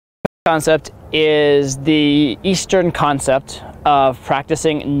concept is the Eastern concept of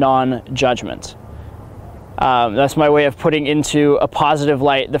practicing non-judgment. That's my way of putting into a positive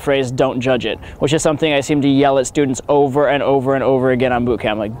light the phrase "don't judge it," which is something I seem to yell at students over and over and over again on boot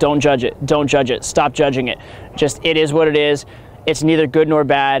camp. Like, don't judge it, don't judge it, stop judging it. Just, it is what it is. It's neither good nor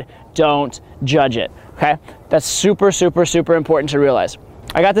bad. Don't judge it, okay? That's super, super, super important to realize.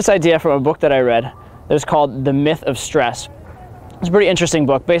 I got this idea from a book that I read that is called The Myth of Stress. It's a pretty interesting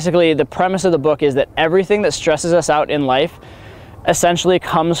book. Basically, the premise of the book is that everything that stresses us out in life essentially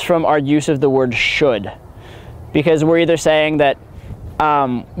comes from our use of the word should. Because we're either saying that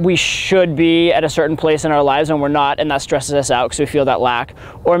we should be at a certain place in our lives and we're not, and that stresses us out because we feel that lack.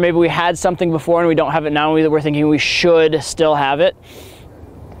 Or maybe we had something before and we don't have it now, and we're thinking we should still have it.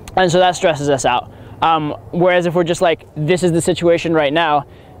 And so that stresses us out. Whereas if we're just like, this is the situation right now,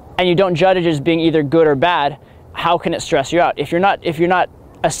 and you don't judge it as being either good or bad, how can it stress you out? If you're not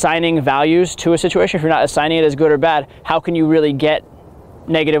assigning values to a situation, if you're not assigning it as good or bad, how can you really get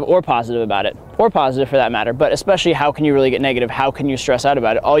negative or positive about it? Or positive for that matter, but especially how can you really get negative? How can you stress out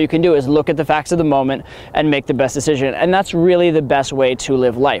about it? All you can do is look at the facts of the moment and make the best decision. And that's really the best way to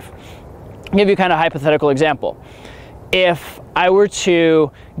live life. I'll give you kind of a hypothetical example. If I were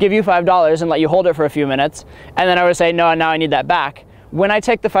to give you $5 and let you hold it for a few minutes, and then I would say, no, now I need that back. When I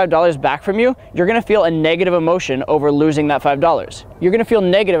take the $5 back from you, you're gonna feel a negative emotion over losing that $5. You're gonna feel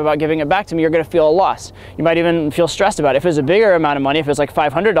negative about giving it back to me. You're gonna feel a loss. You might even feel stressed about it. If it's a bigger amount of money, if it's like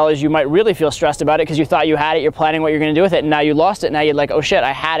 $500, you might really feel stressed about it because you thought you had it, you're planning what you're gonna do with it, and now you lost it. Now you're like, oh shit,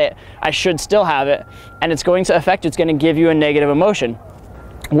 I had it. I should still have it. And it's going to affect you. It's gonna give you a negative emotion.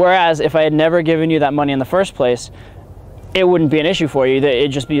 Whereas if I had never given you that money in the first place, it wouldn't be an issue for you.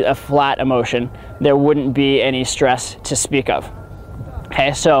 It'd just be a flat emotion. There wouldn't be any stress to speak of.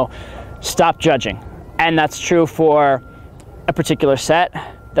 Okay, so stop judging. And that's true for a particular set,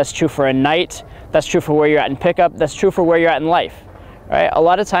 that's true for a night, that's true for where you're at in pickup, that's true for where you're at in life, right? A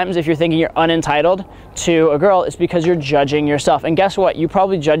lot of times if you're thinking you're unentitled to a girl, it's because you're judging yourself. And guess what? You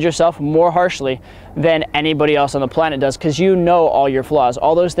probably judge yourself more harshly than anybody else on the planet does, because you know all your flaws.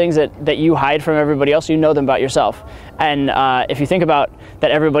 All those things that you hide from everybody else, you know them about yourself. And if you think about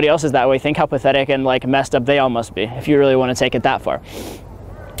that everybody else is that way, think how pathetic and like messed up they all must be, if you really want to take it that far.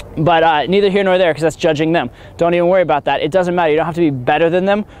 But neither here nor there, because that's judging them. Don't even worry about that. It doesn't matter. You don't have to be better than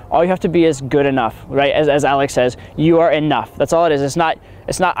them. All you have to be is good enough, right? As Alex says, you are enough. That's all it is. It's not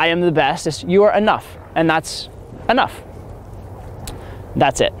I am the best. It's you are enough, and that's enough.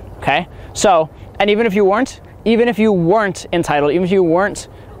 That's it. Okay. So, and even if you weren't entitled, even if you weren't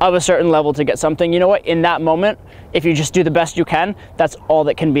of a certain level to get something, you know what? In that moment, if you just do the best you can, that's all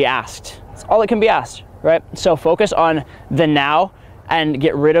that can be asked. That's all that can be asked, right? So focus on the now and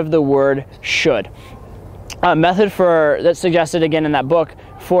get rid of the word should. A method that's suggested again in that book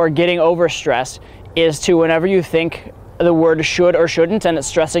for getting over stress is to, whenever you think the word should or shouldn't and it's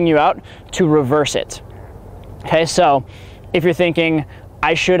stressing you out, to reverse it. Okay, so if you're thinking,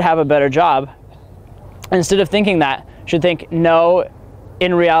 I should have a better job, instead of thinking that, you should think, no,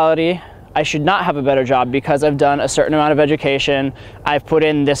 in reality, I should not have a better job because I've done a certain amount of education, I've put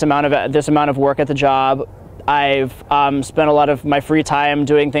in this amount of work at the job, I've spent a lot of my free time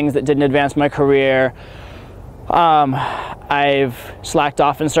doing things that didn't advance my career. I've slacked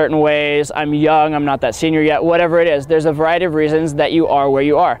off in certain ways. I'm young, I'm not that senior yet, whatever it is. There's a variety of reasons that you are where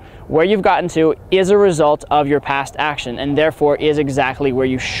you are. Where you've gotten to is a result of your past action, and therefore is exactly where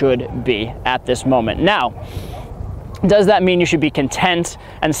you should be at this moment. Now, does that mean you should be content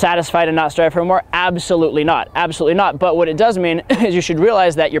and satisfied and not strive for more? Absolutely not. Absolutely not. But what it does mean is you should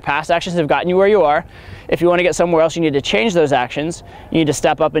realize that your past actions have gotten you where you are. If you want to get somewhere else, you need to change those actions. You need to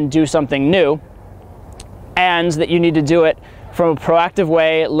step up and do something new. And that you need to do it from a proactive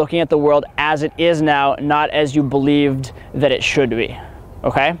way, looking at the world as it is now, not as you believed that it should be.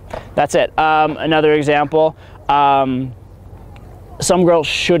 Okay? That's it. Another example, some girl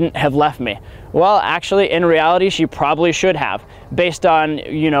shouldn't have left me. Well, actually, in reality, she probably should have, based on,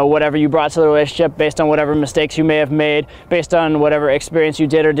 whatever you brought to the relationship, based on whatever mistakes you may have made, based on whatever experience you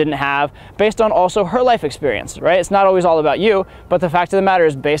did or didn't have, based on also her life experience, right? It's not always all about you, but the fact of the matter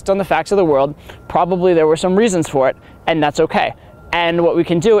is, based on the facts of the world, probably there were some reasons for it, and that's okay. And what we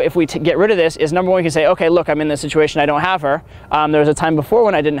can do if we get rid of this is, number one, we can say, okay, look, I'm in this situation, I don't have her. There was a time before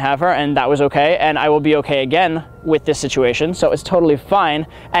when I didn't have her, and that was okay, and I will be okay again with this situation, so it's totally fine.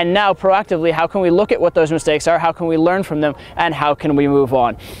 And now, proactively, how can we look at what those mistakes are, how can we learn from them, and how can we move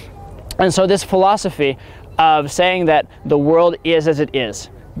on? And so this philosophy of saying that the world is as it is,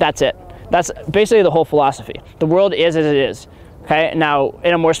 that's it. That's basically the whole philosophy. The world is as it is. Okay, now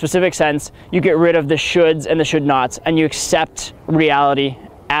in a more specific sense, you get rid of the shoulds and the should nots, and you accept reality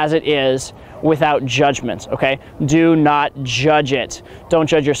as it is without judgment, okay? Do not judge it. Don't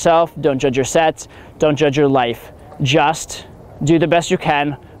judge yourself, don't judge your sets, don't judge your life. Just do the best you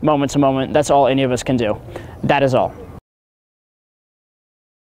can, moment to moment. That's all any of us can do. That is all.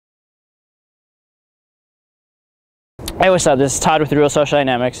 Hey, what's up? This is Todd with The Real Social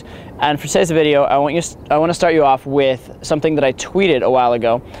Dynamics, and for today's video, I want to start you off with something that I tweeted a while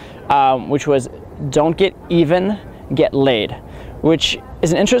ago, which was, don't get even, get laid, which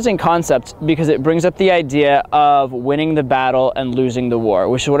is an interesting concept because it brings up the idea of winning the battle and losing the war,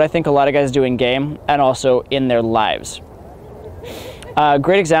 which is what I think a lot of guys do in game and also in their lives. A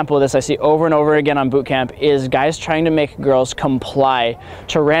great example of this I see over and over again on boot camp is guys trying to make girls comply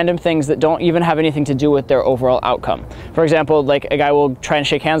to random things that don't even have anything to do with their overall outcome. For example, like a guy will try and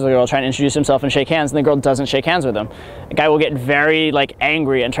shake hands with a girl, try and introduce himself and shake hands, and the girl doesn't shake hands with him. A guy will get very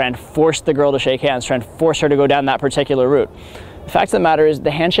angry and try and force the girl to shake hands, try and force her to go down that particular route. The fact of the matter is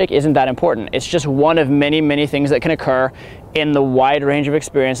the handshake isn't that important. It's just one of many, many things that can occur in the wide range of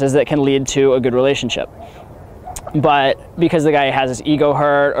experiences that can lead to a good relationship. But because the guy has his ego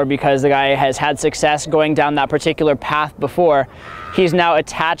hurt, or because the guy has had success going down that particular path before, he's now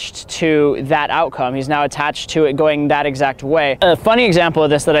attached to that outcome. He's now attached to it going that exact way. A funny example of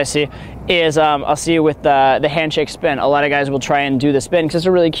this that I see is, I'll see with the handshake spin. A lot of guys will try and do the spin because it's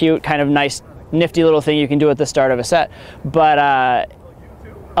a really cute, kind of nice, nifty little thing you can do at the start of a set. But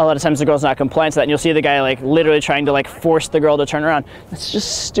a lot of times the girl's not compliant to that, and you'll see the guy literally trying to force the girl to turn around. That's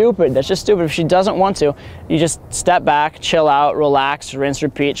just stupid. That's just stupid. If she doesn't want to, you just step back, chill out, relax, rinse,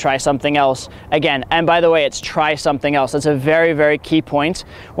 repeat, try something else. Again, and by the way, it's try something else. That's a very, very key point.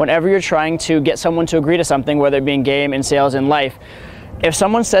 Whenever you're trying to get someone to agree to something, whether it be in game, in sales, in life, if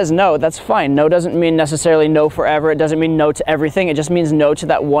someone says no, that's fine. No doesn't mean necessarily no forever. It doesn't mean no to everything. It just means no to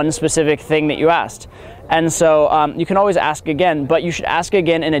that one specific thing that you asked. And so you can always ask again, but you should ask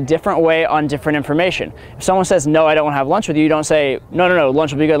again in a different way on different information. If someone says, no, I don't want to have lunch with you, you don't say, no,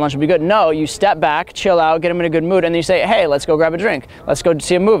 lunch will be good, lunch will be good. No, you step back, chill out, get them in a good mood, and then you say, hey, let's go grab a drink. Let's go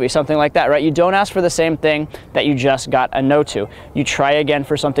see a movie, something like that, right? You don't ask for the same thing that you just got a no to. You try again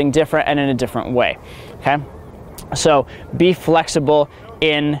for something different and in a different way, okay? So be flexible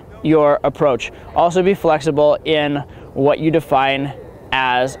in your approach. Also be flexible in what you define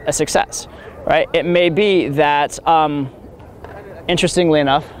as a success, right? It may be that, interestingly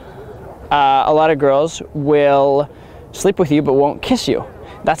enough, a lot of girls will sleep with you but won't kiss you.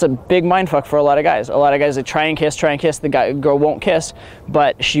 That's a big mindfuck for a lot of guys. A lot of guys that try and kiss, the girl won't kiss,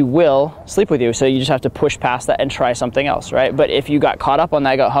 but she will sleep with you. So you just have to push past that and try something else, right? But if you got caught up on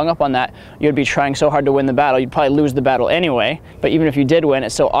that, got hung up on that, you'd be trying so hard to win the battle, you'd probably lose the battle anyway. But even if you did win,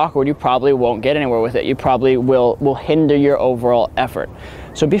 it's so awkward, you probably won't get anywhere with it. You probably will hinder your overall effort.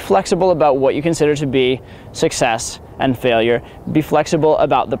 So be flexible about what you consider to be success and failure. Be flexible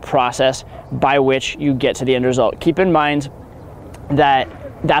about the process by which you get to the end result. Keep in mind that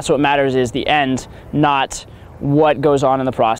that's what matters, is the end, not what goes on in the process.